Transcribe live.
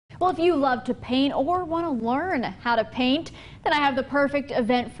Well, if you love to paint or want to learn how to paint, then I have the perfect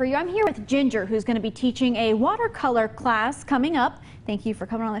event for you. I'm here with Ginger, who's going to be teaching a watercolor class coming up. Thank you for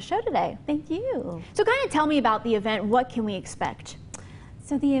coming on the show today. Thank you. So kind of tell me about the event. What can we expect?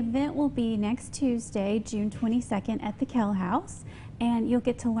 So the event will be next Tuesday, June 22nd at the Kell House, and you'll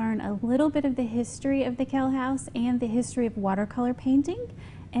get to learn a little bit of the history of the Kell House and the history of watercolor painting,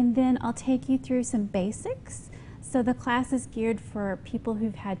 and then I'll take you through some basics. So the class is geared for people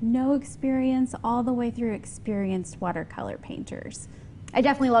who've had no experience all the way through experienced watercolor painters. I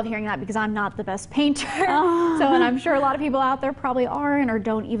definitely love hearing that because I'm not the best painter. And I'm sure a lot of people out there probably aren't or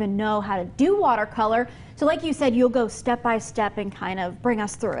don't even know how to do watercolor. So like you said, you'll go step by step and kind of bring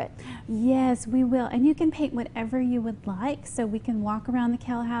us through it. Yes, we will. And you can paint whatever you would like. So we can walk around the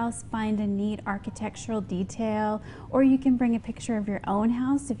Kell House, find a neat architectural detail, or you can bring a picture of your own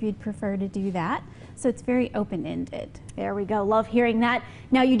house if you'd prefer to do that. So it's very open-ended. There we go. Love hearing that.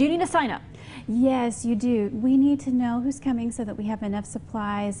 Now you do need to sign up. Yes, you do. We need to know who's coming so that we have enough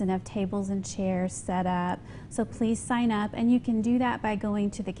supplies, enough tables and chairs set up. So please sign up, and you can do that by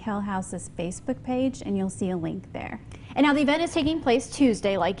going to the Kell House's Facebook page, and you'll see a link there. And now the event is taking place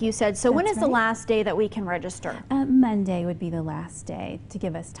Tuesday, like you said. So That's when is right. the last day that we can register? Monday would be the last day to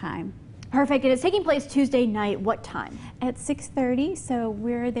give us time. Perfect. And it's taking place Tuesday night. What time? At 6:30, so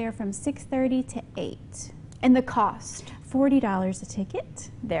we're there from 6:30 to 8. And the cost? $40 a ticket.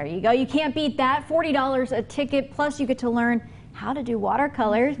 There you go. You can't beat that. $40 a ticket, plus you get to learn how to do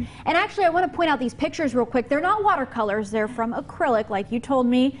watercolors. And actually, I want to point out these pictures real quick. They're not watercolors. They're from acrylic, like you told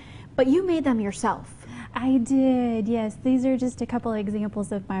me, but you made them yourself. I did, yes. These are just a couple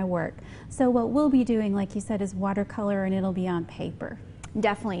examples of my work. So what we'll be doing, like you said, is watercolor, and it'll be on paper.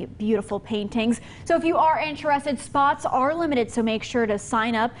 Definitely beautiful paintings. So if you are interested, spots are limited, so make sure to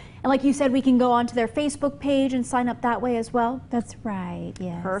sign up. And like you said, we can go onto their Facebook page and sign up that way as well. That's right,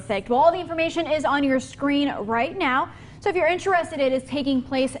 yes. Perfect. Well, all the information is on your screen right now. So if you're interested, it is taking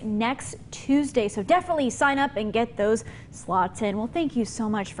place next Tuesday. So definitely sign up and get those slots in. Well, thank you so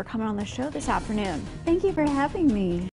much for coming on the show this afternoon. Thank you for having me.